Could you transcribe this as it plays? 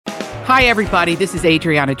Hi, everybody. This is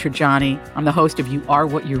Adriana Trajani. I'm the host of You Are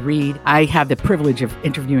What You Read. I have the privilege of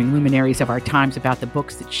interviewing luminaries of our times about the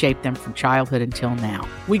books that shaped them from childhood until now.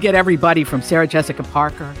 We get everybody from Sarah Jessica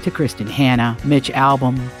Parker to Kristen Hanna, Mitch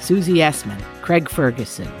Albom, Susie Essman, Craig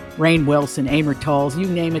Ferguson, Rainn Wilson, Amor Tolls, you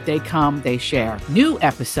name it, they come, they share. New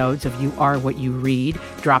episodes of You Are What You Read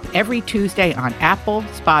drop every Tuesday on Apple,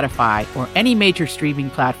 Spotify, or any major streaming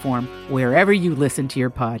platform wherever you listen to your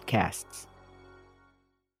podcasts.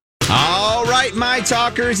 All right, my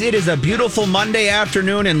talkers, it is a beautiful Monday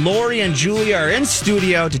afternoon, and Lori and Julia are in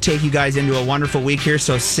studio to take you guys into a wonderful week here.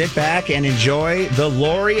 So sit back and enjoy the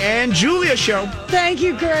Lori and Julia show. Thank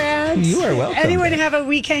you, Grant. You are welcome. Anyone have a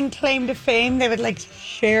weekend claim to fame they would like to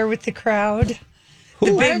share with the crowd?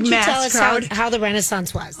 The Why big don't you mass tell us crowd. how the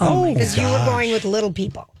Renaissance was? Oh, because you were going with little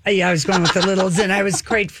people. Yeah, I was going with the littles, and I was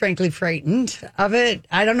quite frankly frightened of it.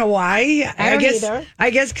 I don't know why. I don't guess, either. I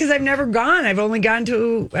guess because I've never gone. I've only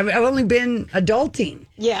been adulting.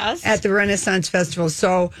 Yes. At the Renaissance Festival.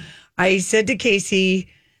 So I said to Casey,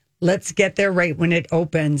 let's get there right when it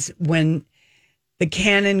opens. When the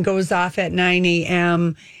cannon goes off at 9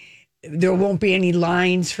 a.m., there won't be any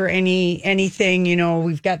lines for anything. You know,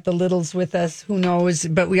 we've got the littles with us. Who knows?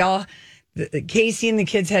 But Casey and the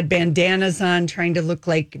kids had bandanas on, trying to look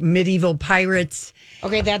like medieval pirates.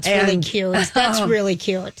 Okay, that's really cute. That's really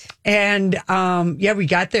cute. And we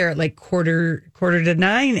got there at like quarter to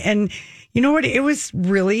 9, and you know what? It was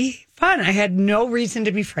really fun. I had no reason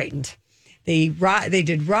to be frightened. They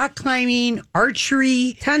did rock climbing,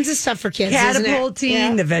 archery, tons of stuff for kids, catapulting, isn't it?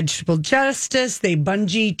 Yeah. the vegetable justice. They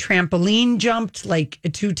bungee trampoline jumped like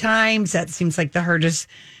 2 times. That seems like the hardest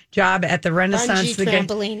job at the Renaissance. Bungee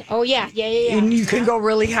trampoline. Oh, yeah. And you can go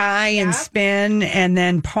really high and spin, and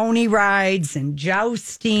then pony rides and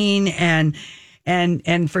jousting, and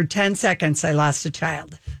for 10 seconds I lost a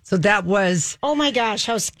child. So that was... Oh, my gosh.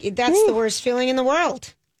 That's the worst feeling in the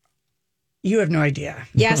world. You have no idea.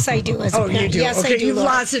 Yes, I do. As a parent. You do. Yes, okay, I do. You've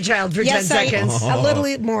lost a child for 10 seconds. A little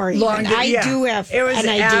more. Longer. I do have It was an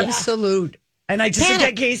idea. absolute. And I just looked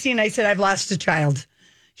at Casey and I said, I've lost a child.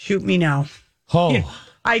 Shoot me now. Oh.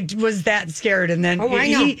 I was that scared. And then I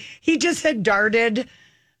know. he just had darted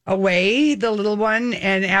away, the little one.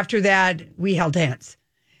 And after that, we held hands.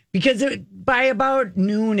 Because by about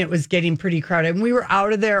noon, it was getting pretty crowded. And we were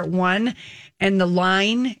out of there at 1. And the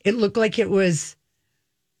line, it looked like it was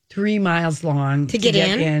 3 miles long to get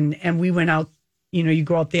in. And we went out, you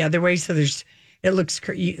go out the other way. So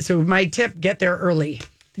so my tip, get there early.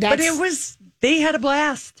 But they had a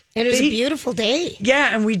blast. And it was a beautiful day.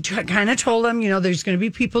 Yeah. And we kind of told them, there's going to be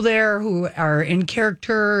people there who are in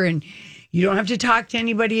character, and you don't have to talk to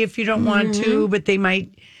anybody if you don't want to, but they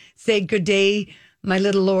might say good day, my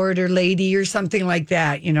little lord or lady, or something like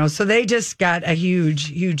that, So they just got a huge,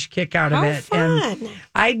 huge kick out of it. Fun. And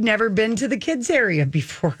I'd never been to the kids area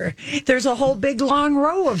before. There's a whole big long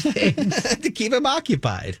row of things To keep them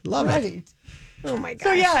occupied. Love it. Oh my gosh.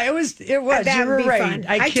 So yeah, it was. That You were would be right. fun.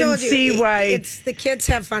 I can see why. It's the kids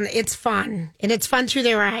have fun. It's fun, and it's fun through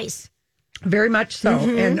their eyes. Very much so.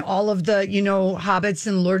 And all of the, Hobbits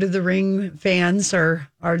and Lord of the Ring fans are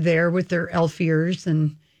there with their elf ears,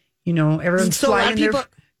 and everyone's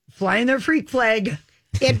flying their freak flag.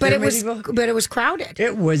 But it was crowded.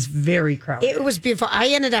 It was very crowded. It was beautiful. I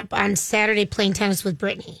ended up on Saturday playing tennis with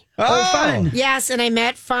Brittany. Oh, fun. Yes, and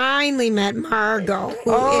I finally met Margot.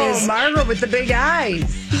 Margot with the big eyes.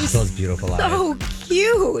 Those beautiful eyes. So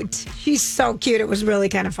cute. She's so cute. It was really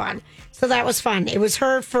kind of fun. So that was fun. It was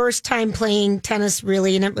her first time playing tennis,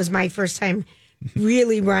 really, and it was my first time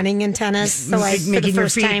really running in tennis. So Making for the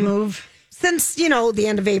first your feet time move. since the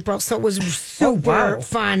end of April. So it was super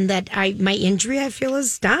fun that my injury, I feel,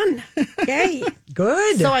 is done. Okay.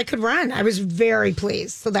 Good. So I could run. I was very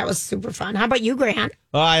pleased. So that was super fun. How about you, Grant?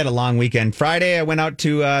 Oh, I had a long weekend. Friday, I went out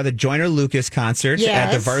to the Joyner Lucas concert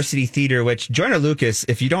at the Varsity Theater, which Joyner Lucas,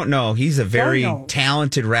 if you don't know, he's a very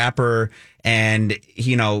talented rapper. And,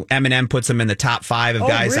 Eminem puts him in the top 5 of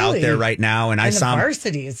guys out there right now. And I saw him.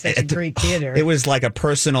 Varsity is such a great theater. It was like a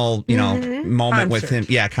personal, moment with him.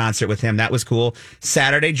 Yeah, concert with him. That was cool.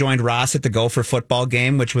 Saturday, joined Ross at the Gopher football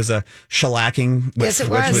game, which was a shellacking. Yes, it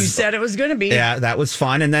was. You said it was going to be. Yeah, that was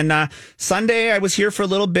fun. And then Sunday, I was here for a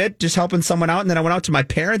little bit, just helping someone out. And then I went out to my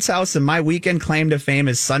parents' house, and my weekend claim to fame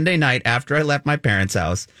is Sunday night after I left my parents'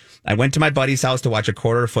 house. I went to my buddy's house to watch a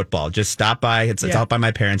quarter of football. Just stopped by. It's out by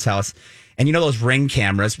my parents' house. And those Ring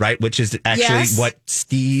cameras, right? Which is actually what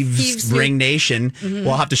Steve's Ring Nation.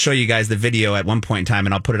 We'll have to show you guys the video at one point in time,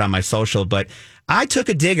 and I'll put it on my social. But I took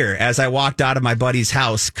a digger as I walked out of my buddy's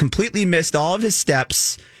house, completely missed all of his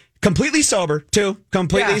steps, completely sober, too.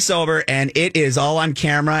 Completely sober. And it is all on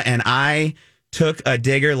camera. And I took a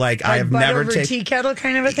digger like I have butt never over taken. tea kettle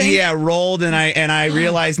kind of a thing. Yeah, rolled, and I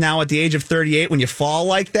realize now at the age of 38, when you fall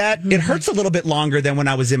like that, it hurts a little bit longer than when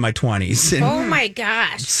I was in my 20s. And, Oh my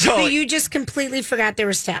gosh. So So- you just completely forgot there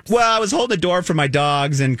were steps. well, I was holding the door for my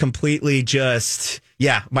dogs and completely just,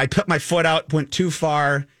 I put my foot out, went too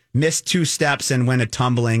far, missed 2 steps, and went a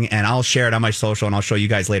tumbling. And I'll share it on my social, and I'll show you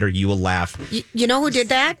guys later. You will laugh. You know who did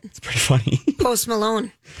that? It's pretty funny. Post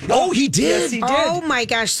Malone. Oh, he did. Yes, he did. Oh my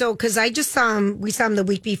gosh. So, because I just saw him, we saw him the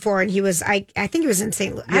week before, and he was, I think he was in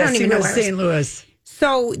St. Louis. I don't even know where. St. Louis.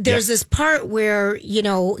 So there's this part where,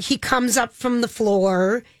 he comes up from the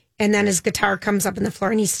floor and then his guitar comes up in the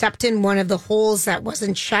floor and he stepped in one of the holes that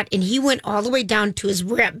wasn't shut and he went all the way down to his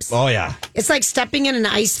ribs. Oh, yeah. It's like stepping in an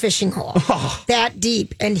ice fishing hole that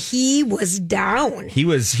deep. And he was down. He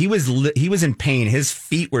was in pain. His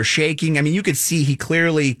feet were shaking. I mean, you could see he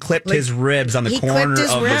clearly clipped his ribs on the he corner clipped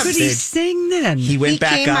his of ribs. the Could he stage. sing then? He went He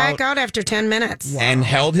back came out. back out after 10 minutes. And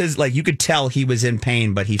held his, you could tell he was in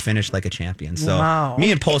pain, but he finished like a champion. So Wow.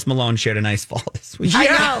 me and Post Malone shared a nice fall this week. I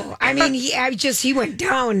know. I mean, he went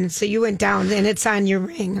down. So you went down and it's on your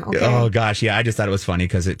ring. Okay. Oh gosh, yeah. I just thought it was funny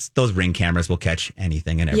because those ring cameras will catch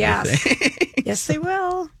anything and everything. Yes. Yes, they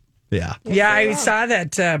will. Yeah. Yeah, I saw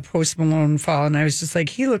that Post Malone fall, and I was just like,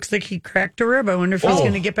 he looks like he cracked a rib. I wonder if he's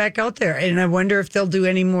going to get back out there. And I wonder if they'll do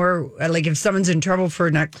any more, like if someone's in trouble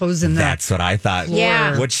for not closing that. That's what I thought.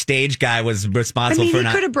 Yeah. Which stage guy was I responsible mean, for he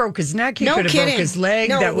not? could have broke his neck. He No could have broke kidding. his leg.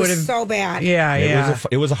 No, that it was would have so bad. Yeah, yeah,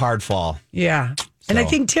 It was a hard fall. yeah. And I So-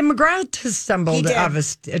 think Tim McGraw has stumbled He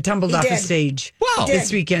did. tumbled He off a did. stage Wow.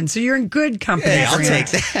 this weekend. So you're in good company. Hey, I'll Fran. take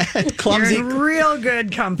that. You're Clumsy. in real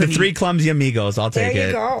good company. The 3 clumsy amigos. I'll There take you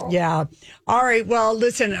it. go. Yeah. All right. Well,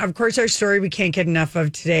 listen, of course, our story we can't get enough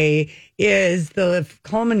of today is the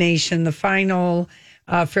culmination, the final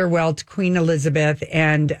farewell to Queen Elizabeth.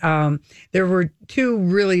 And there were 2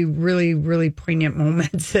 really, really, really poignant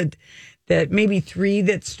moments that maybe 3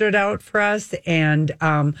 that stood out for us. And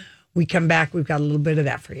we come back, we've got a little bit of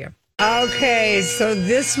that for you. Okay. So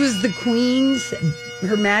this was the Queen's,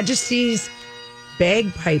 Her Majesty's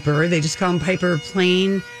bagpiper. They just call him Piper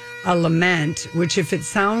playing a lament, which if it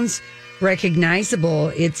sounds recognizable,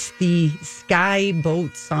 it's the Sky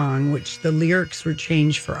Boat song, which the lyrics were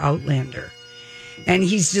changed for Outlander. And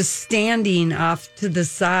he's just standing off to the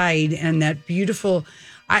side and that beautiful,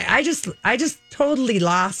 I just totally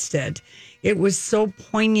lost it. It was so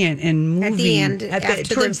poignant and moving. At the end,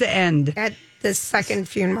 towards the end. At the second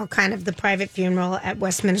funeral, kind of the private funeral at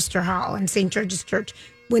Westminster Hall in St. George's Church,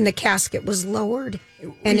 when the casket was lowered,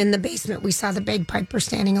 and in the basement we saw the bagpiper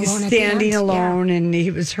standing alone. Standing at the end. alone, and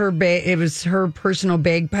it was her. It was her personal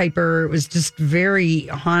bagpiper. It was just very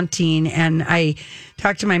haunting. And I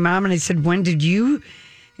talked to my mom, and I said, "When did you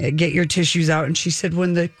get your tissues out?" And she said,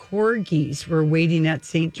 "When the corgis were waiting at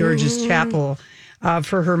St. George's Chapel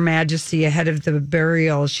for Her Majesty ahead of the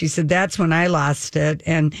burial." She said, "That's when I lost it."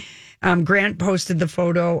 And Grant posted the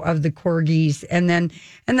photo of the corgis, and then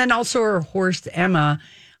also her horse Emma,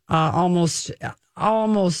 almost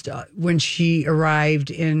when she arrived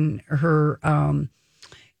in her,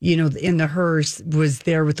 in the hearse, was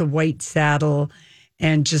there with a white saddle,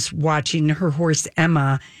 and just watching her horse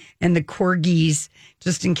Emma and the corgis.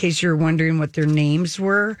 Just in case you're wondering what their names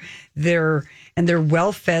were, they're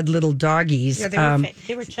well-fed little doggies. Yeah,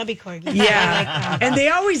 they were chubby corgis. Yeah, and they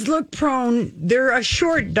always look prone. They're a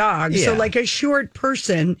short dog, so Yeah. like a short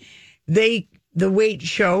person, the weight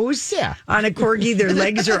shows. Yeah. On a corgi, their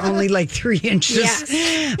legs are only like 3 inches.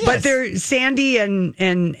 Yes. But they're Sandy and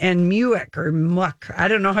Muick or Muck. I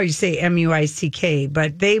don't know how you say Muick,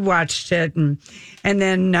 but they watched it, and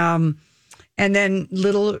then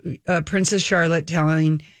little Princess Charlotte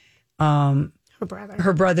telling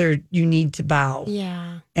her brother, "You need to bow."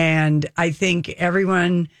 Yeah. And I think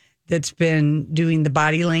everyone that's been doing the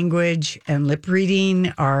body language and lip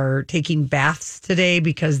reading are taking baths today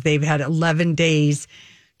because they've had 11 days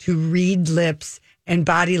to read lips and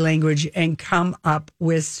body language and come up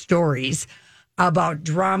with stories about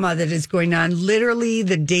drama that is going on. Literally,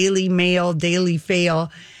 the Daily Mail, Daily Fail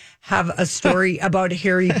have a story about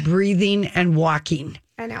Harry breathing and walking.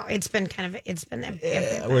 I know it's been a We're it's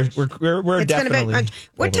definitely. been a bit much.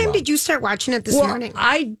 What time overwhelmed. did you start watching it this morning?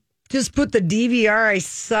 I just put the DVR I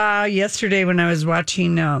saw yesterday when I was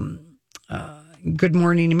watching Good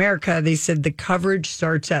Morning America. They said the coverage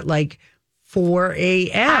starts at like 4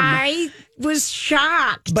 a.m. I was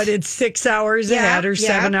shocked. But it's 6 hours Yeah, ahead or yeah.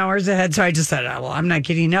 7 hours ahead. So I just said, oh, well, I'm not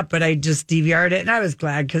getting up, but I just DVR'd it. And I was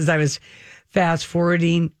glad because I was fast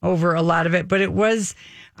forwarding over a lot of it. But it was,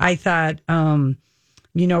 I thought,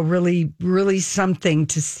 really, really something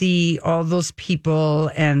to see all those people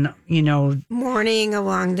and, Morning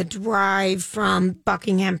along the drive from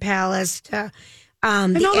Buckingham Palace to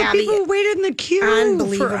and the all the Abbey. people who waited in the queue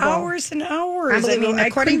Unbelievable. for hours and hours. Unbelievable. I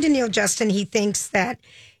According couldn't- to Neil Justin, he thinks that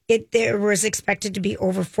there was expected to be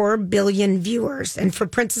over 4 billion viewers. And for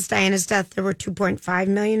Princess Diana's death, there were 2.5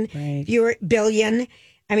 million billion.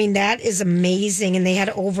 I mean, that is amazing. And they had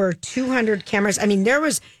over 200 cameras. I mean, there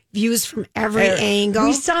was views from every angle.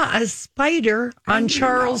 We saw a spider on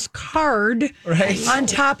Charles' card on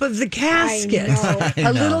top of the casket.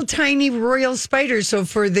 A little tiny royal spider. So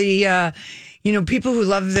for the people who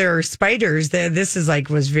love their spiders, this is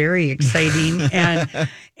was very exciting.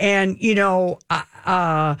 and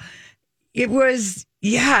it was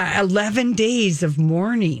 11 days of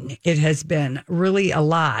mourning. It has been really a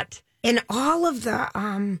lot. And all of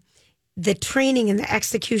the training and the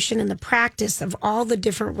execution and the practice of all the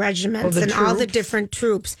different regiments and all the different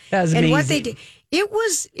troops and what they did. It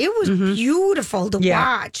was beautiful to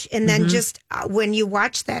watch. And then just when you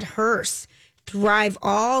watch that hearse drive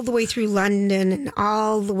all the way through London and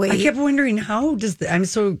all the way. I kept wondering, how does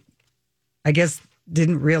I guess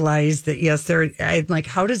didn't realize that, yes, I'm like,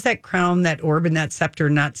 how does that crown, that orb, and that scepter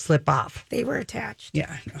not slip off? They were attached.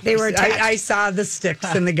 Yeah. They were attached. I saw the sticks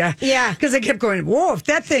and the guy. Yeah. Because I kept going, whoa, if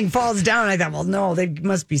that thing falls down, I thought, well, no, they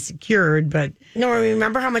must be secured. But no,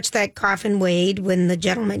 remember how much that coffin weighed when the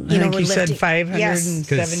gentleman, I think were you lifting? said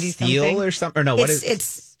 570 steel something. or something? Or no, what is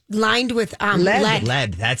It's lined with Lead.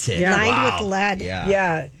 lead? That's it. Lined with lead.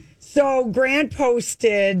 Yeah. So Grant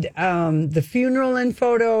posted the funeral and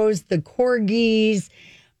photos, the corgis.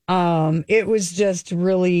 It was just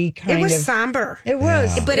really kind of. It was somber. It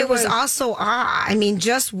was. But it was also awe. I mean,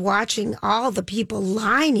 just watching all the people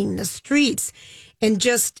lining the streets and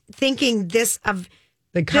just thinking of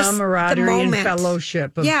the camaraderie and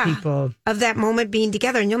fellowship of people. Of that moment being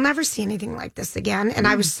together. And you'll never see anything like this again. And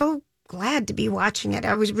I was so glad to be watching it.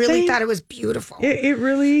 I was really thought it was beautiful. It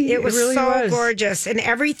really was so gorgeous. And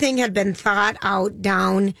everything had been thought out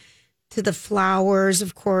down to the flowers,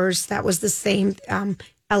 of course. That was the same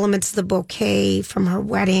elements of the bouquet from her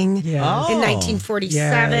wedding in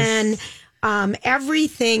 1947.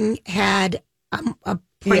 Everything had a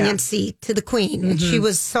poignancy to the queen. And she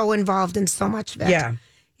was so involved in so much of it. Yeah.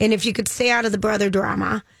 And if you could stay out of the brother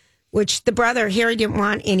drama, which the brother, Harry, didn't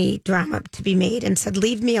want any drama to be made and said,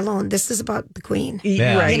 leave me alone. This is about the queen.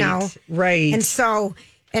 Yeah. Right. Right. And so,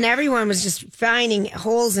 and everyone was just finding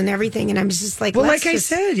holes in everything. And I was just like, well, like I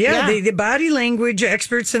said, the body language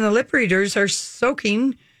experts and the lip readers are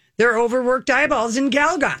soaking their overworked eyeballs in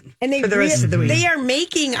Galgon and for the rest of the week. They are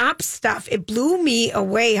making up stuff. It blew me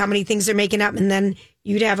away how many things they're making up. And then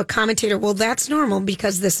you'd have a commentator, well, that's normal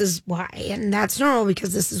because this is why. And that's normal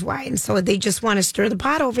because this is why. And so they just want to stir the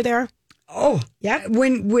pot over there. Oh, yeah.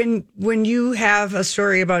 When you have a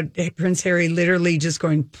story about Prince Harry literally just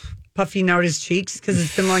going puffing out his cheeks because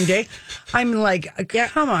it's been a long day, I'm like,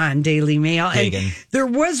 come on, Daily Mail. And there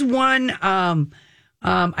was one,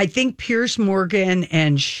 I think Piers Morgan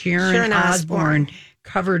and Sharon Osbourne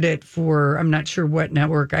covered it for, I'm not sure what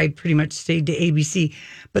network. I pretty much stayed to ABC,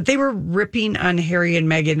 but they were ripping on Harry and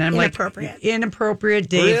Meghan. And I'm inappropriate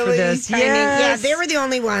day for this. Yes. Yeah, they were the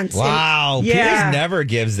only ones. Wow. Yeah. Piers never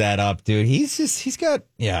gives that up, dude. He's got.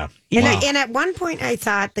 And at one point I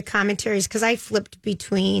thought the commentaries, because I flipped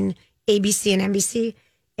between ABC and NBC,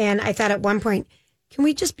 and I thought at one point, can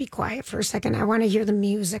we just be quiet for a second? I want to hear the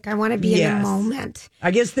music. I want to be in the moment. I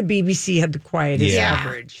guess the BBC had the quietest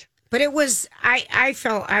coverage. But it was, I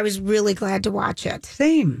felt I was really glad to watch it.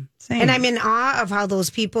 Same. And I'm in awe of how those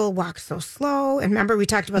people walk so slow. And remember, we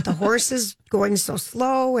talked about the horses going so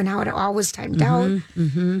slow and how it all was timed out.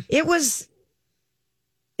 Mm-hmm. It was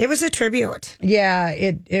a tribute. Yeah,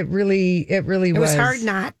 it really was. It was hard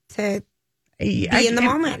not to be in the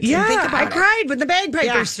moment. Yeah, and think about I cried when the bagpipers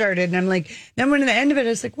Yeah. started. And I'm like, then when at the end of it, I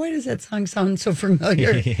was like, why does that song sound so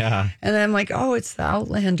familiar? Yeah. And then I'm like, oh, it's the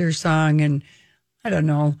Outlander song. And I don't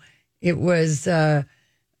know. It was, it's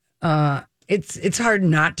hard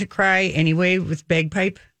not to cry anyway with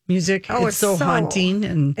bagpipe music. Oh, it's so haunting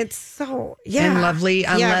and it's so and lovely.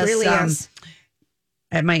 Unless, it really is.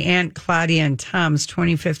 At my Aunt Claudia and Tom's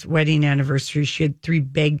 25th wedding anniversary, she had 3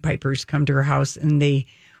 bagpipers come to her house, and we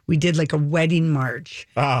did like a wedding march.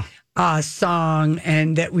 Oh. song,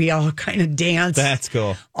 and that we all kind of danced. That's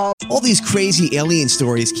cool. All these crazy alien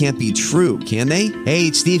stories can't be true, can they? Hey,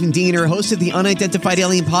 it's Stephen Diener, host of the Unidentified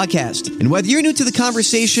Alien Podcast. And whether you're new to the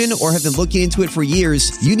conversation or have been looking into it for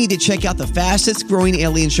years, you need to check out the fastest growing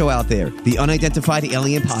alien show out there, the Unidentified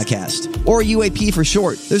Alien Podcast, or UAP for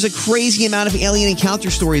short. There's a crazy amount of alien encounter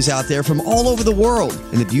stories out there from all over the world.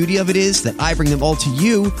 And the beauty of it is that I bring them all to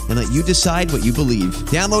you and let you decide what you believe.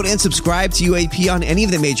 Download and subscribe to UAP on any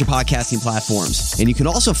of the major podcasting platforms. And you can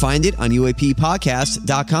also find it on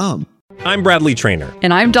UAPpodcast.com. I'm Bradley Trainer.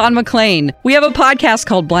 And I'm Don McClain. We have a podcast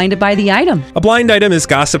called Blinded by the Item. A blind item is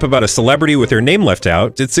gossip about a celebrity with their name left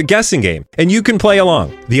out. It's a guessing game, and you can play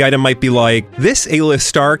along. The item might be like, this A-list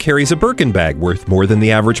star carries a Birkin bag worth more than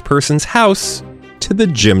the average person's house to the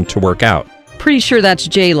gym to work out. Pretty sure that's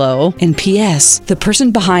J-Lo. And P.S. the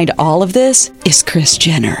person behind all of this is Kris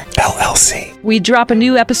Jenner, LLC. We drop a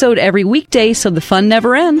new episode every weekday so the fun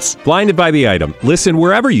never ends. Blinded by the Item. Listen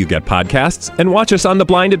wherever you get podcasts and watch us on the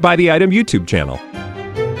Blinded by the Item YouTube channel.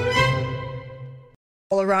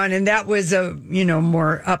 All around, and that was a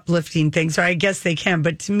more uplifting thing. So I guess they can,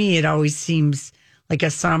 but to me, it always seems like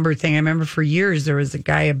a somber thing. I remember for years there was a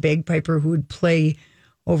guy, a bagpiper, who would play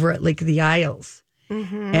over at Lake of the Isles.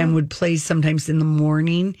 And would play sometimes in the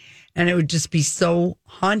morning, and it would just be so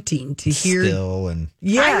haunting to hear.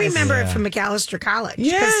 I remember it from McAllister College.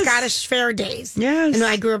 Yes. Scottish Fair days. Yes. And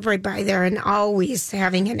I grew up right by there and always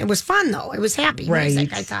having it. It was fun, though. It was happy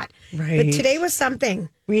music, I thought. Right. But today was something.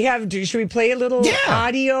 Should we play a little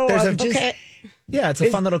audio? Yeah, it's a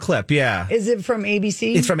fun little clip. Yeah. Is it from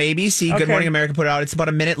ABC? It's from ABC. Good Morning America put it out. It's about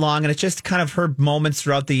a minute long, and it's just kind of her moments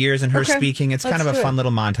throughout the years and her speaking. It's kind of a fun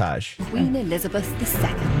little montage. Queen Elizabeth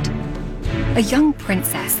II, a young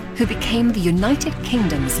princess who became the United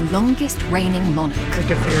Kingdom's longest reigning monarch.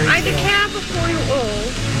 I declare before you all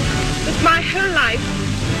that my whole life,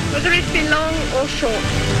 whether it be long or short,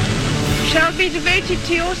 shall be devoted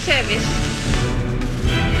to your service.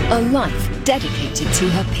 A life dedicated to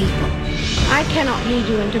her people. I cannot lead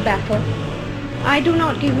you into battle. I do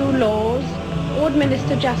not give you laws or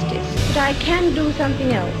administer justice, but I can do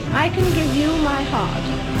something else. I can give you my heart.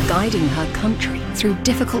 Guiding her country through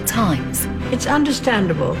difficult times. It's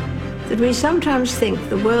understandable that we sometimes think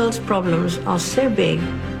the world's problems are so big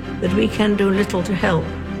that we can do little to help.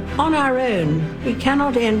 On our own, we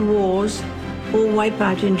cannot end wars or wipe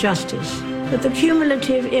out injustice. But the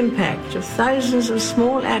cumulative impact of thousands of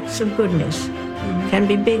small acts of goodness can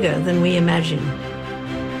be bigger than we imagine.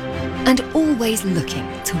 And always looking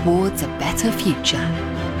towards a better future.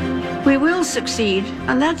 We will succeed,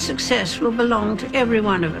 and that success will belong to every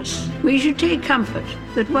one of us. We should take comfort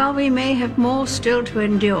that while we may have more still to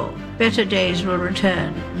endure, better days will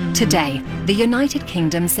return. Today, the United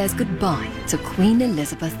Kingdom says goodbye to Queen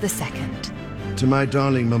Elizabeth II. To my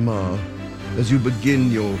darling Mama, as you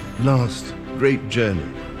begin your last great journey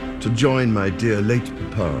to join my dear late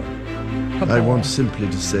Papa, I want simply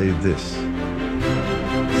to say this.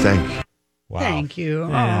 Thank you. Wow. Thank you.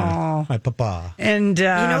 Yeah. Oh, My papa. and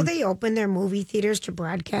They opened their movie theaters to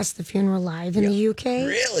broadcast the funeral live in the UK.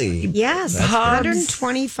 Really? Yes. That's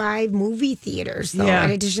 125 movie theaters, though, Yeah.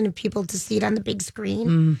 in addition to people to see it on the big screen.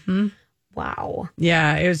 Mm-hmm. Wow.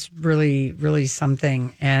 Yeah, it was really, really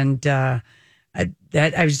something. And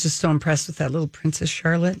I was just so impressed with that little Princess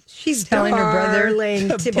Charlotte. She's telling her brother, telling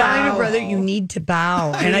her brother, you need to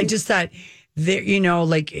bow. And I just thought, there,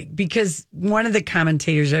 because one of the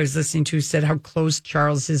commentators I was listening to said how close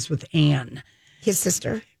Charles is with Anne, his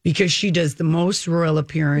sister, because she does the most royal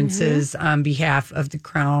appearances on behalf of the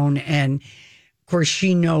crown, and of course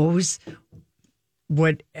she knows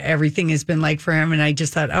what everything has been like for him. And I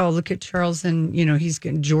just thought, oh, look at Charles, and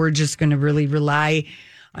George is going to really rely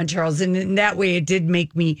on Charles. And in that way, it did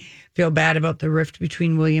make me feel bad about the rift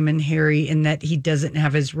between William and Harry, in that he doesn't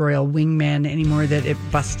have his royal wingman anymore, that it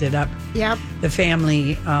busted up the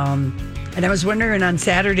family. And I was wondering on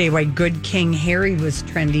Saturday why Good King Harry was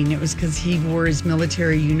trending. It was because he wore his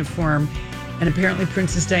military uniform. And apparently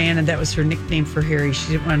Princess Diana, that was her nickname for Harry.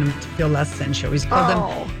 She didn't want him to feel less than. She always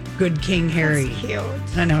called him Good King Harry. That's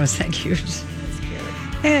cute. I know, is that cute?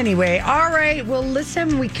 Anyway, all right. Well,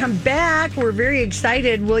 listen, we come back. We're very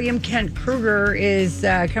excited. William Kent Kruger is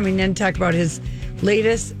coming in to talk about his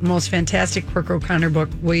latest, most fantastic Quirk O'Connor book,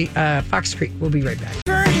 Fox Creek. We'll be right back.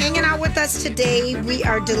 For hanging out with us today, we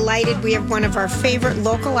are delighted. We have one of our favorite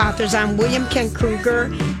local authors on, William Kent Kruger,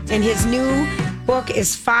 and his new book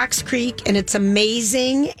is Fox Creek, and it's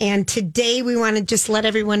amazing. And today we want to just let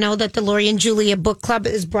everyone know that the Lori and Julia Book Club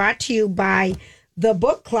is brought to you by The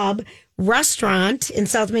Book Club. restaurant in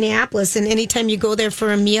South Minneapolis. And anytime you go there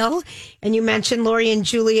for a meal and you mention Lori and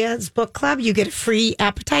Julia's book club, you get a free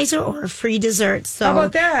appetizer or a free dessert. So how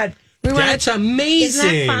about that? That's amazing.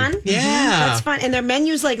 Isn't that fun? Yeah. That's fun. And their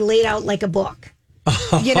menu's like laid out like a book.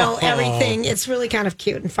 You know, everything. It's really kind of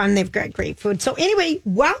cute and fun. They've got great food. So anyway,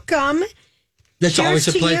 welcome. It's always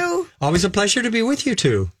you. Always a pleasure to be with you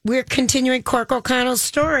two. We're continuing Cork O'Connell's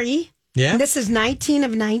story. Yeah. And this is 19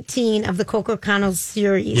 of 19 of the Cork O'Connell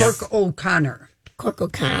series. Yeah. Cork O'Connor.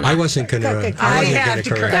 I wasn't going to. I have to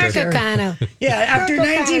correct Cork O'Connell. Yeah, after Cork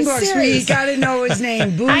 19 O'Connell books, series. we got to know his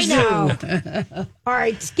name. Boozoo. I know. All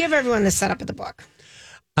right, give everyone the setup of the book.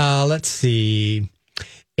 Let's see.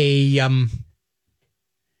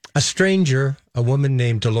 A stranger, a woman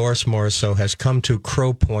named Dolores Morisseau, has come to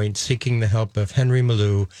Crow Point seeking the help of Henry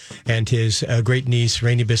Mallou and his great niece,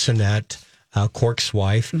 Rainey Bissonnette, Cork's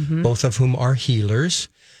wife, both of whom are healers.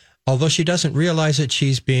 Although she doesn't realize it,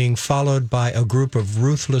 she's being followed by a group of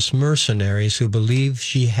ruthless mercenaries who believe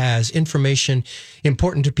she has information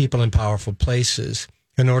important to people in powerful places.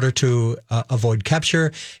 In order to avoid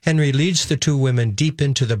capture, Henry leads the two women deep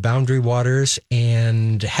into the Boundary Waters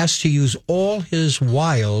and has to use all his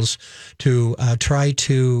wiles to try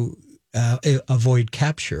to avoid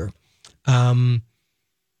capture.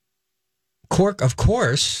 Cork, of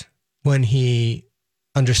course, when he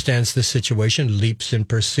understands the situation, leaps in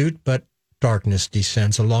pursuit, but darkness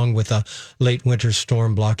descends along with a late winter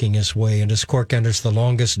storm blocking his way. And as Cork enters the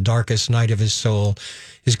longest, darkest night of his soul,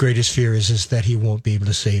 his greatest fear is that he won't be able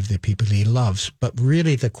to save the people he loves. But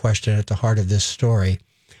really the question at the heart of this story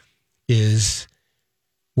is,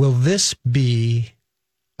 will this be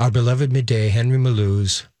our beloved Midday, Henry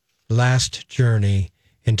Mallou's last journey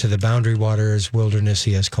into the Boundary Waters wilderness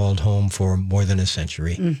he has called home for more than a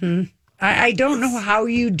century? Mm-hmm. I don't know how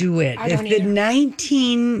you do it. If the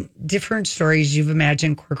 19 different stories you've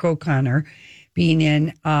imagined Cork O'Connor being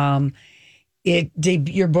in,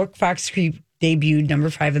 your book, Fox Creek, debuted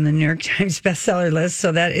number 5 in the New York Times bestseller list,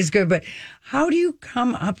 so that is good. But how do you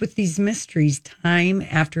come up with these mysteries time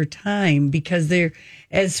after time? Because they're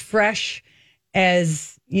as fresh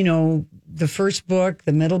as, you know, the first book,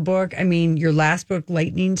 the middle book. I mean, your last book,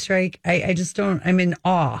 Lightning Strike. I just don't, I'm in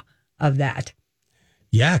awe of that.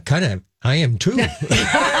 Yeah, kind of. I am too.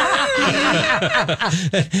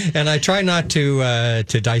 And I try not to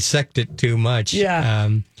dissect it too much. Yeah.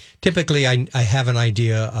 Typically, I have an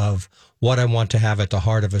idea of what I want to have at the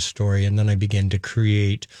heart of a story, and then I begin to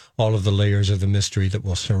create all of the layers of the mystery that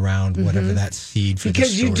will surround whatever that seed for the story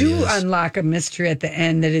is. Because you do unlock a mystery at the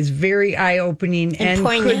end that is very eye-opening and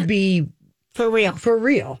poignant. could be for real. For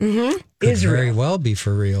real. Mm-hmm. Could very well be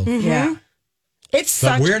for real. Mm-hmm. Yeah.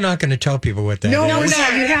 But we're not going to tell people what that is. No, we're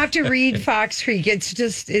not. You have to read Fox Creek. It's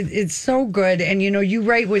just, it's so good. And, you know, you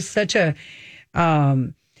write with such a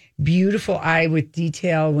beautiful eye with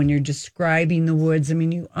detail when you're describing the woods. I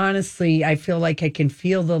mean, you honestly, I feel like I can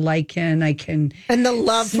feel the lichen. I can. And the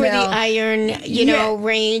love smell. for the iron, you know,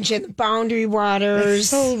 range and the Boundary Waters. It's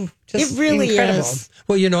so just it really incredible. is.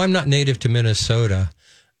 Well, you know, I'm not native to Minnesota.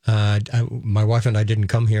 My wife and I didn't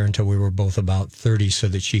come here until we were both about 30 so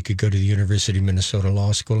that she could go to the University of Minnesota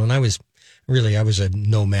Law School. And I was a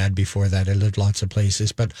nomad before that. I lived lots of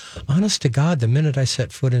places. But honest to God, the minute I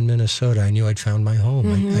set foot in Minnesota, I knew I'd found my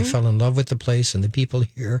home. I fell in love with the place and the people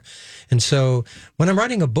here. And so when I'm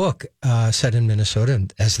writing a book set in Minnesota,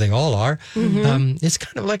 as they all are, it's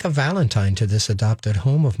kind of like a Valentine to this adopted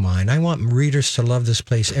home of mine. I want readers to love this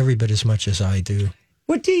place every bit as much as I do.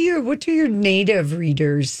 What do your native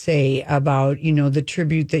readers say about, you know, the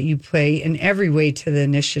tribute that you play in every way to the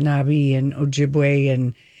Anishinaabe and Ojibwe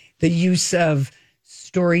and the use of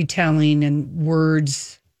storytelling and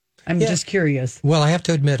words? I'm just curious. Well, I have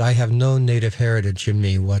to admit, I have no native heritage in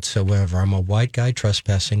me whatsoever. I'm a white guy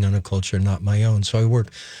trespassing on a culture not my own. So I work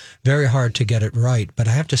very hard to get it right. But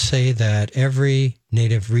I have to say that every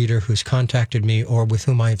native reader who's contacted me or with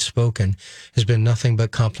whom I have spoken has been nothing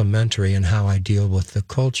but complimentary in how I deal with the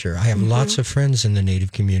culture. I have lots of friends in the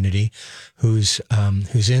native community whose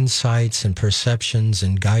insights and perceptions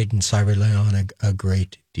and guidance I rely on a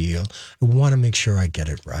great deal. I want to make sure I get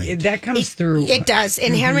it right. That comes through. It does.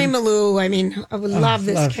 And Henry Mallou, I mean, I would love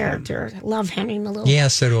this character. I love Henry Mallou. Yeah,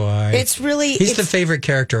 so do I. He's the favorite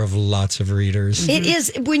character of lots of readers. It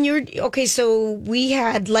is. When you're, okay, so we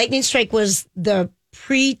had Lightning Strike was the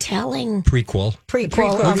pre-telling. Prequel.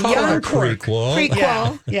 Of Young Cork.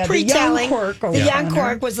 Prequel. Yeah, pre-telling. The Young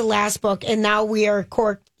Cork was the last book. And now we are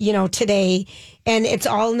Cork, you know, today. And it's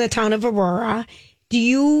all in the town of Aurora.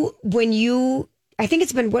 I think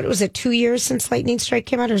it's been, 2 years since Lightning Strike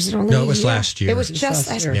came out, or is it only No, it was last year. It was just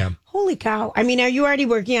last year. Yeah. Holy cow. I mean, are you already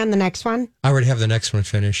working on the next one? I already have the next one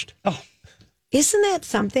finished. Oh, Isn't that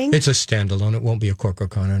something? It's a standalone. It won't be a Cork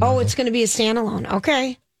O'Connor novel. Oh, it's going to be a standalone.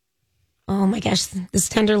 Okay. Oh my gosh, this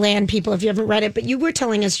Tender Land, people, if you haven't read it, but you were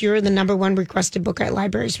telling us you're the number one requested book at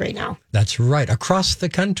libraries right now. That's right. Across the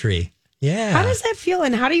country. Yeah. How does that feel?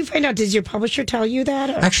 And how do you find out? Does your publisher tell you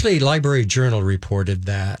that? Or? Actually, Library Journal reported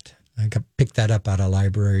that. I picked that up out of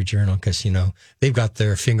Library Journal because, they've got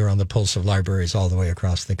their finger on the pulse of libraries all the way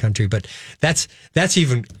across the country. But that's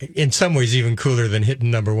even, in some ways, even cooler than hitting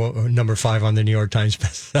number 5 on the New York Times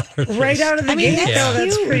bestseller list. Right out of the gate,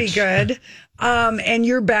 that's pretty good. And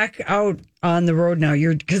you're back out on the road now.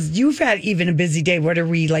 Because you've had even a busy day. What are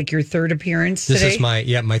we, like your third appearance today? This is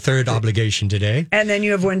my third obligation today. And then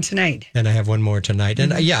you have one tonight. And I have one more tonight.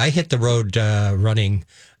 And I hit the road running.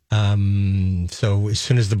 So as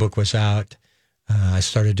soon as the book was out, I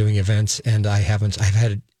started doing events, and I've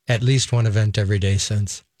had at least one event every day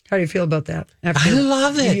since. How do you feel about that? I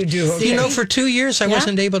love it. You do. Okay. For 2 years, I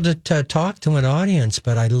wasn't able to talk to an audience,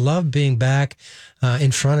 but I love being back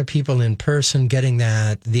in front of people in person, getting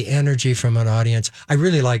the energy from an audience. I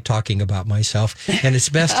really like talking about myself, and it's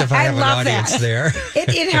best if I have an audience there.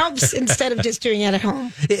 It helps instead of just doing it at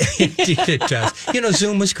home. Indeed, it does.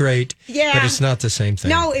 Zoom was great, but it's not the same thing.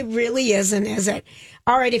 No, it really isn't, is it?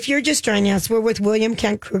 All right, if you're just joining us, we're with William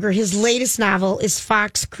Kent Kruger. His latest novel is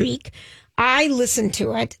Fox Creek. I listened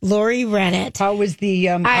to it. Lori read it. How was the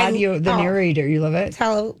audio, narrator? You love it?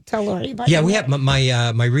 Tell Lori about it. Yeah, we have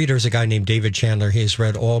my reader is a guy named David Chandler. He's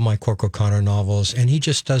read all my Cork O'Connor novels, and he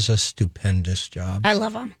just does a stupendous job. I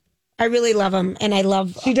love him. I really love him, and I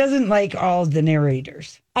love... She doesn't like all the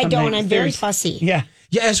narrators. I don't. I'm very fussy. Yeah.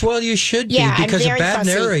 Yeah, as well you should be, because a bad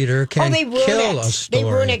narrator can kill a story. They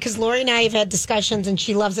ruin it, because Lori and I have had discussions, and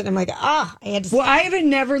she loves it. I'm like, I had to... Well, I haven't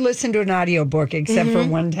never listened to an audiobook except for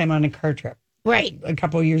one time on a car trip. Right. A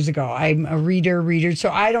couple of years ago. I'm a reader, so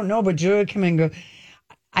I don't know, but Julia come and go,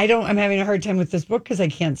 I'm having a hard time with this book because I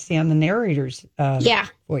can't stand the narrator's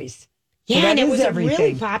voice. Yeah, so and it was a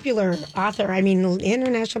really popular author. I mean,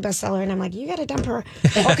 international bestseller. And I'm like, you got to dump her.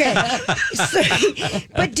 Okay.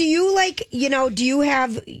 But do you do you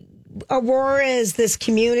have Aurora is this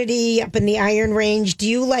community up in the Iron Range? Do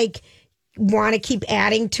you want to keep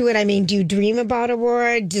adding to it? I mean, do you dream about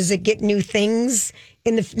Aurora? Does it get new things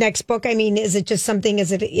in the next book? I mean, is it just something,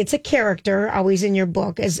 it's a character always in your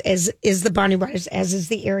book, as is the Boundary Waters, as is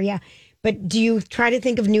the area. But do you try to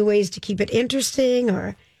think of new ways to keep it interesting,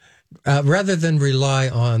 or... rather than rely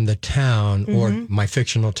on the town or my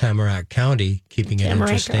fictional Tamarack County keeping it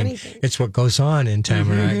interesting, it's what goes on in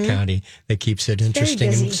Tamarack County that keeps it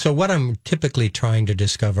interesting. And so what I'm typically trying to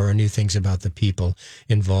discover are new things about the people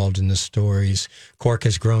involved in the stories. Cork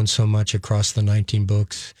has grown so much across the 19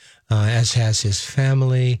 books, as has his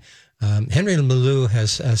family. Henry Mallou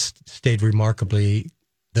has stayed remarkably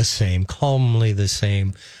the same, calmly the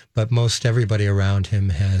same, but most everybody around him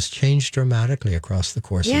has changed dramatically across the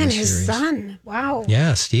course of the series. Yeah, and his son. Wow.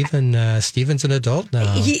 Yeah, Stephen's an adult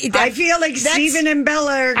now. I feel like Stephen and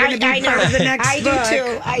Bella are going to be part of the next book.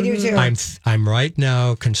 I do too. I'm right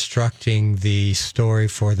now constructing the story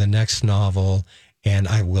for the next novel, and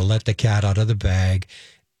I will let the cat out of the bag.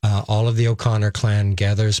 All of the O'Connor clan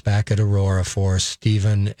gathers back at Aurora for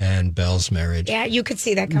Stephen and Belle's marriage. Yeah, you could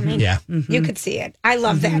see that coming. Yeah. You could see it. I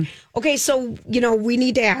love that. Okay, so, we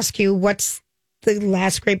need to ask you, what's the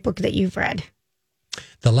last great book that you've read?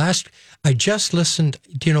 I just listened,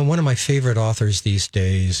 one of my favorite authors these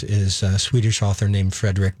days is a Swedish author named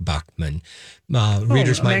Fredrik Backman.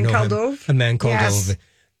 Readers might know him. A Man Called Ove.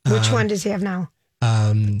 Which one does he have now?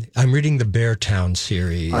 I'm reading the Beartown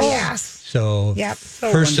series. Oh, yes. So,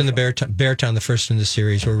 first in the Beartown, the first in the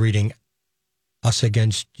series, we're reading Us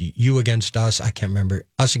Against You Against Us. I can't remember.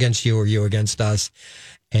 Us Against You or You Against Us.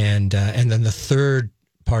 And then the third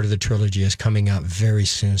part of the trilogy is coming out very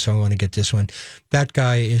soon, so I want to get this one. That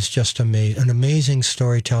guy is just an amazing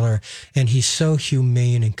storyteller, and he's so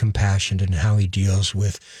humane and compassionate in how he deals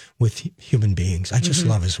with human beings. I just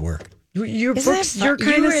love his work. Your books, you're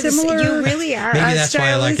kind of similar. You really are. Maybe that's why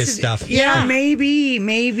I like his stuff. Yeah, maybe.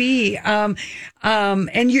 And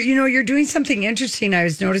you're doing something interesting. I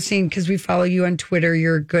was noticing because we follow you on Twitter.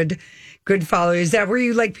 You're a good follower. Is that where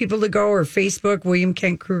you like people to go, or Facebook, William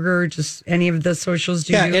Kent Kruger, just any of the socials?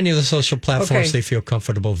 Any of the social platforms they feel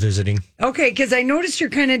comfortable visiting. Okay, because I noticed you're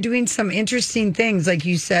kind of doing some interesting things. Like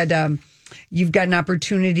you said, you've got an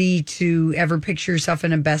opportunity to ever picture yourself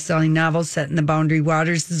in a best-selling novel set in the Boundary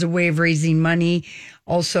Waters. This is a way of raising money.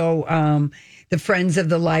 Also, the Friends of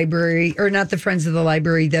the Library, or not the Friends of the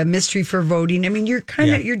Library, the Mystery for Voting. I mean, you're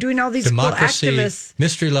you're doing all these democracy, cool activists.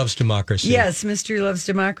 Mystery loves democracy. Yes, Mystery loves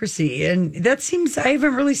democracy. And that seems, I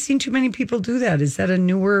haven't really seen too many people do that. Is that a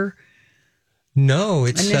newer... No,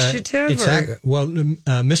 it's initiative.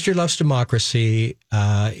 Mystery Loves Democracy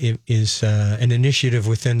is an initiative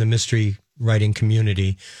within the mystery writing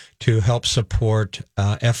community to help support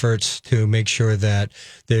efforts to make sure that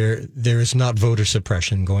there is not voter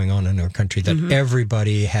suppression going on in our country, that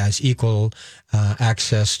everybody has equal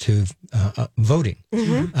access to voting.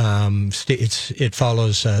 It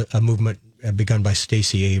follows a movement begun by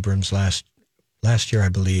Stacey Abrams last year, I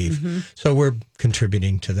believe. So we're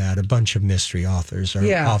contributing to that. A bunch of mystery authors are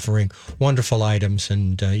offering wonderful items,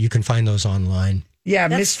 and you can find those online. Yeah,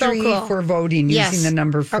 That's mystery so cool. for voting using the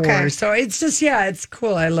number 4. Okay. So it's just, it's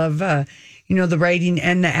cool. I love, the writing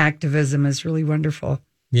and the activism is really wonderful.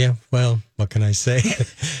 Yeah, well, what can I say?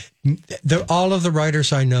 All of the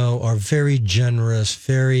writers I know are very generous,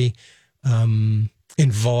 very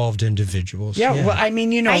involved individuals. Yeah, well, I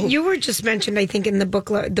mean, you were just mentioned, I think, in the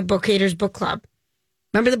Book Haters Book Club.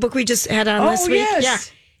 Remember the book we just had on last week? Yes. Yeah.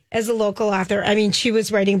 As a local author. I mean, she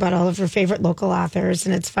was writing about all of her favorite local authors,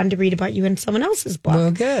 and it's fun to read about you in someone else's book.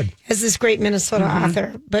 Well, good. As this great Minnesota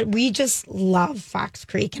author. But we just love Fox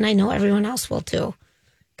Creek, and I know everyone else will too.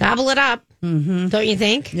 Gobble it up, don't you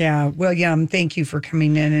think? Yeah, William, thank you for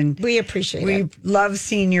coming in. And we appreciate it. We love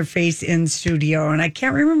seeing your face in studio. And I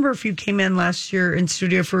can't remember if you came in last year in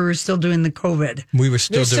studio if we were still doing the COVID. We were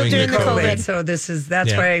still doing the COVID. So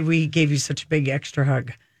that's why we gave you such a big extra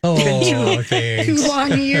hug. Oh, thanks. 2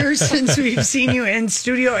 long years since we've seen you in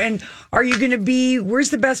studio. And are you going to be, where's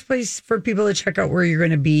the best place for people to check out where you're going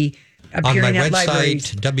to be appearing at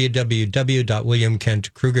libraries? On my website,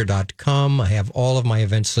 www.williamkentkruger.com. I have all of my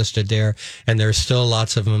events listed there, and there's still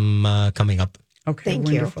lots of them coming up. Okay, Thank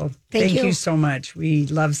wonderful. you. Thank you so much. We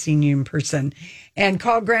love seeing you in person. And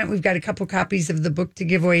call Grant. We've got a couple copies of the book to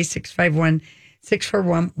give away,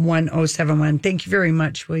 651-641-1071. Thank you very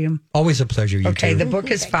much, William. Always a pleasure, you Okay, too. the book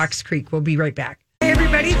is Fox Creek. We'll be right back. Hey,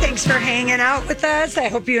 everybody. Thanks for hanging out with us. I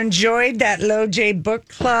hope you enjoyed that Low J Book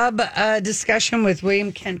Club discussion with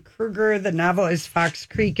William Kent Kruger. The novel is Fox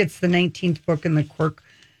Creek. It's the 19th book in the Quirk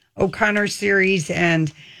O'Connor series.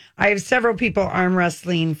 And I have several people arm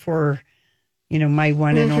wrestling for, my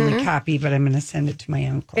one and only copy, but I'm going to send it to my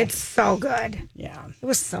uncle. It's so good. Yeah. It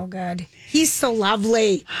was so good. He's so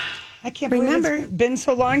lovely. I can't believe it's been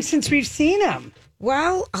so long since we've seen him.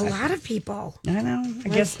 Well, a lot of people. I know. I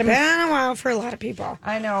guess it's been a while for a lot of people.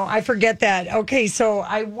 I know. I forget that. Okay, so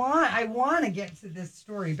I want to get to this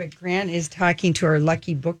story, but Grant is talking to our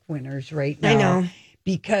lucky book winners right now. I know.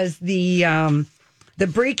 Because the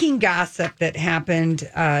breaking gossip that happened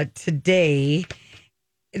today,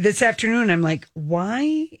 this afternoon, I'm like,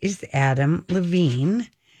 why is Adam Levine,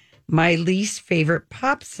 my least favorite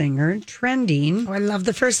pop singer, trending? Oh, I love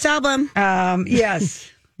the first album. Yes.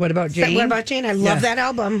 What about Jane? What about Jane? I love that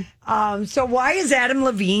album. So why is Adam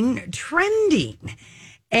Levine trending?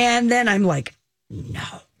 And then I'm like, no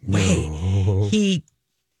way. He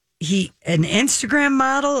an Instagram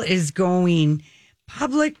model is going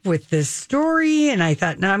public with this story. And I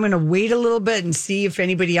thought, now I'm going to wait a little bit and see if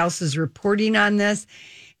anybody else is reporting on this.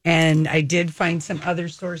 And I did find some other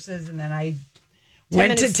sources. And then I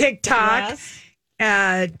went to TikTok.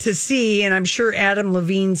 To see, and I'm sure Adam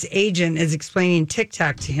Levine's agent is explaining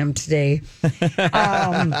TikTok to him today.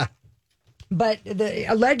 But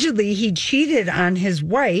allegedly he cheated on his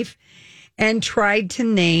wife and tried to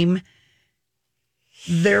name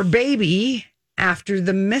their baby after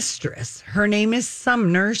the mistress. Her name is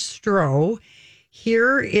Sumner Stroh.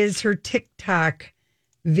 Here is her TikTok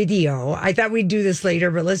video. I thought we'd do this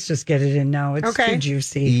later, but let's just get it in now. It's too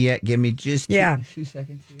juicy. Yeah, give me just 2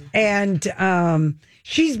 seconds here. And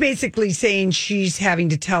she's basically saying she's having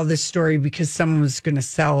to tell this story because someone was going to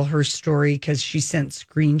sell her story because she sent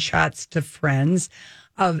screenshots to friends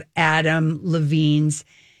of Adam Levine's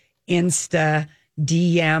Insta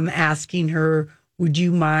DM asking her, would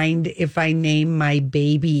you mind if I name my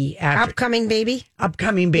baby after upcoming baby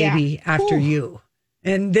after you?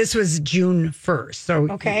 And this was June 1st. So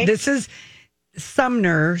this is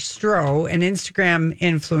Sumner Stroh, an Instagram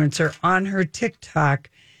influencer, on her TikTok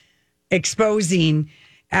exposing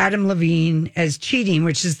Adam Levine as cheating,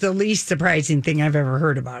 which is the least surprising thing I've ever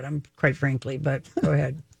heard about him, quite frankly. But go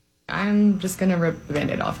ahead. I'm just going to rip the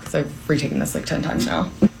Band-Aid off because I've retaken this like 10 times now.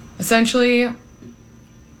 Essentially,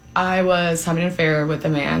 I was having an affair with a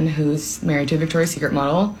man who's married to a Victoria's Secret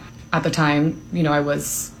model. At the time, I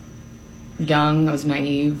was young, I was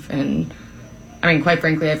naive, and quite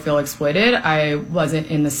frankly, I feel exploited. I wasn't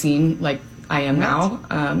in the scene like I am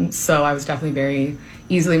now, so I was definitely very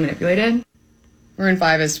easily manipulated. Maroon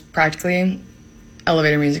 5 is practically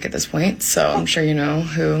elevator music at this point, so I'm sure you know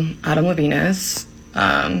who Adam Levine is.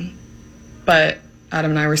 But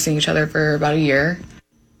Adam and I were seeing each other for about a year.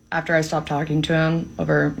 after I stopped talking to him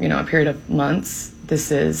over, a period of months,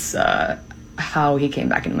 this is how he came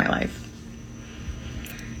back into my life.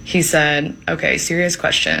 He said, okay, serious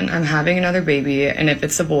question. I'm having another baby, and if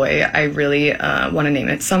it's a boy, I really want to name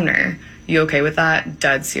it Sumner. You okay with that?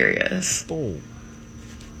 Dead serious. Oh.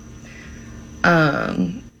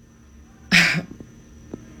 I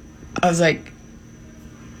was like,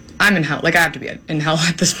 I'm in hell. Like, I have to be in hell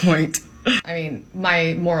at this point. I mean,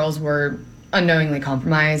 my morals were unknowingly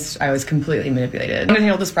compromised. I was completely manipulated. I'm gonna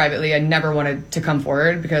handle this privately. I never wanted to come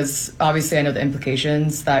forward because obviously I know the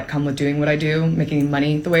implications that come with doing what I do, making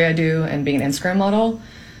money the way I do, and being an Instagram model.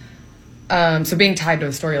 So being tied to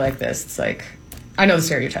a story like this, it's like, I know the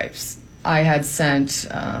stereotypes. I had sent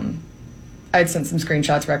some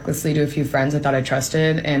screenshots recklessly to a few friends I thought I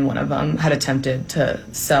trusted, and one of them had attempted to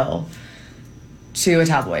sell to a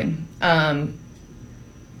tabloid.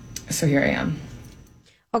 So here I am.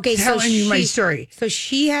 Okay, telling you my story. So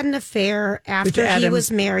she had an affair after he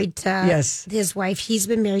was married to his wife. He's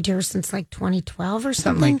been married to her since like 2012 or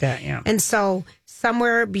something like that, yeah. And so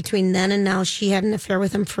somewhere between then and now, she had an affair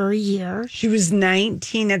with him for a year. She was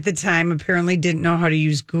 19 at the time, apparently didn't know how to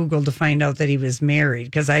use Google to find out that he was married,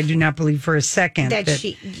 because I do not believe for a second that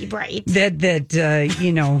she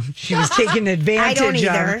was taken advantage I don't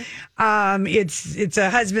either. of. It's a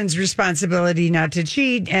husband's responsibility not to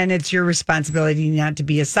cheat, and it's your responsibility not to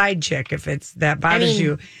be a side chick if that bothers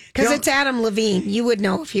you. Because it's Adam Levine. You would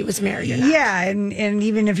know if he was married or not. Yeah, and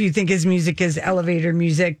even if you think his music is elevator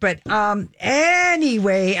music. But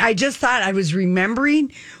anyway, I just thought I was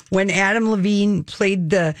remembering when Adam Levine played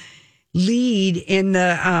the lead in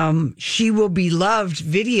the She Will Be Loved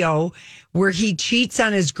video where he cheats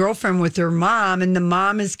on his girlfriend with her mom, and the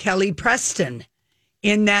mom is Kelly Preston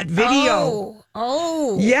in that video.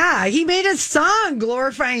 Oh. Yeah, he made a song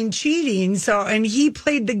glorifying cheating. And he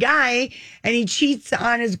played the guy, and he cheats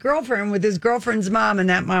on his girlfriend with his girlfriend's mom, and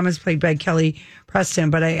that mom is played by Kelly Preston.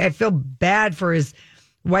 But I feel bad for his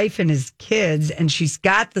wife and his kids, and she's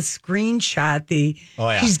got the screenshot.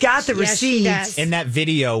 She's got the receipts in that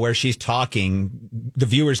video where she's talking. The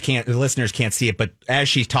listeners can't see it, but as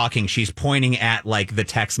she's talking, she's pointing at like the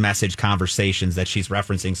text message conversations that she's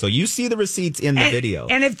referencing. So you see the receipts in the video.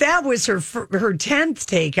 And if that was her 10th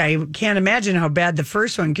take, I can't imagine how bad the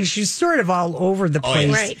first one, because she's sort of all over the place.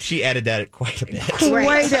 Yeah. Right. She edited that quite a bit.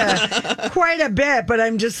 Quite a bit. But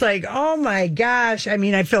I'm just like, oh my gosh. I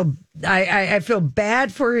mean, I feel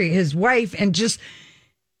bad for his wife, and just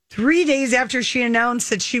 3 days after she announced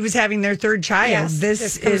that she was having their third child,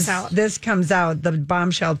 this comes out, the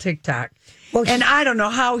bombshell TikTok. Well, and I don't know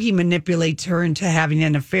how he manipulates her into having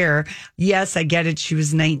an affair. Yes, I get it. She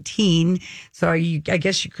was 19, so I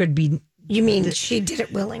guess you could be. You mean she did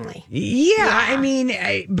it willingly? Yeah. I mean,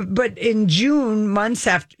 but in June, months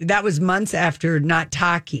after not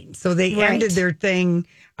talking, so they ended their thing.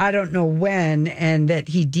 I don't know when, and that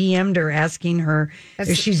he DM'd her asking her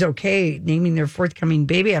if she's okay naming their forthcoming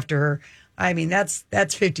baby after her. I mean, that's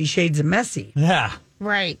 50 Shades of Messy. Yeah.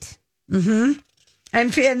 Right. Mm-hmm.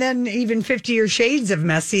 And then even 50 Shades of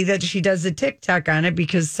Messy that she does a TikTok on it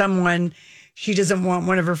because she doesn't want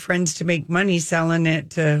one of her friends to make money selling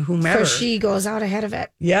it to whomever. So she goes out ahead of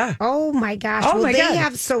it. Yeah. Oh my gosh. Oh my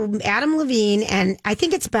God. So Adam Levine and I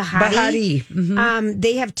think it's Bahati. Mm-hmm.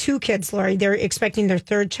 They have 2 kids, Lori. They're expecting their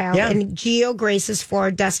 3rd child. Yeah. And Gio Grace is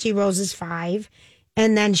 4, Dusty Rose is 5.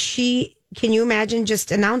 And then can you imagine,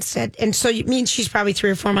 just announced it. And so it means she's probably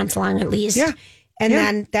 3 or 4 months along at least. Yeah. And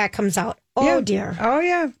then that comes out. Oh dear. Oh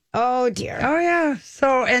yeah. Oh dear. Oh yeah.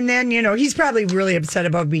 So, and then, he's probably really upset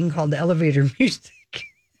about being called elevator music.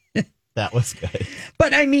 That was good.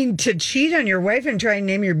 But I mean, to cheat on your wife and try and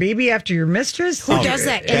name your baby after your mistress? Who does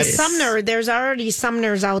that? And Sumner, there's already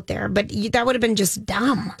Sumners out there, but that would have been just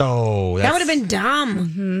dumb. Oh, that would have been dumb.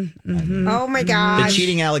 Mm-hmm, mm-hmm. Oh my gosh. The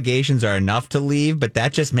cheating allegations are enough to leave, but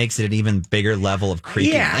that just makes it an even bigger level of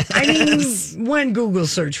creepiness. Yeah, I mean, one Google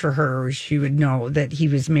search for her, she would know that he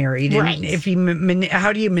was married. Right. And if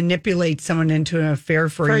how do you manipulate someone into an affair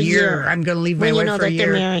for a year? I'm going to leave my wife for a year.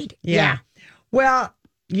 They're married. Yeah. Well,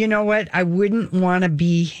 you know what? I wouldn't want to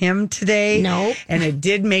be him today. No. And it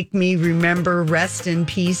did make me remember, rest in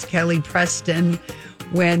peace, Kelly Preston,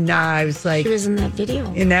 when I was like... She was in that video.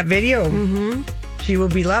 Mm-hmm. She Will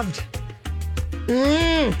Be Loved.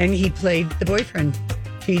 Mm. And he played the boyfriend,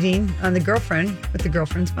 cheating on the girlfriend with the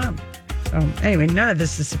girlfriend's mom. So anyway, none of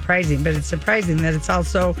this is surprising, but it's surprising that it's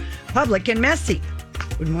also public and messy.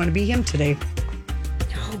 Wouldn't want to be him today.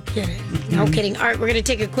 No kidding. No kidding. All right, we're going to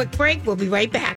take a quick break. We'll be right back.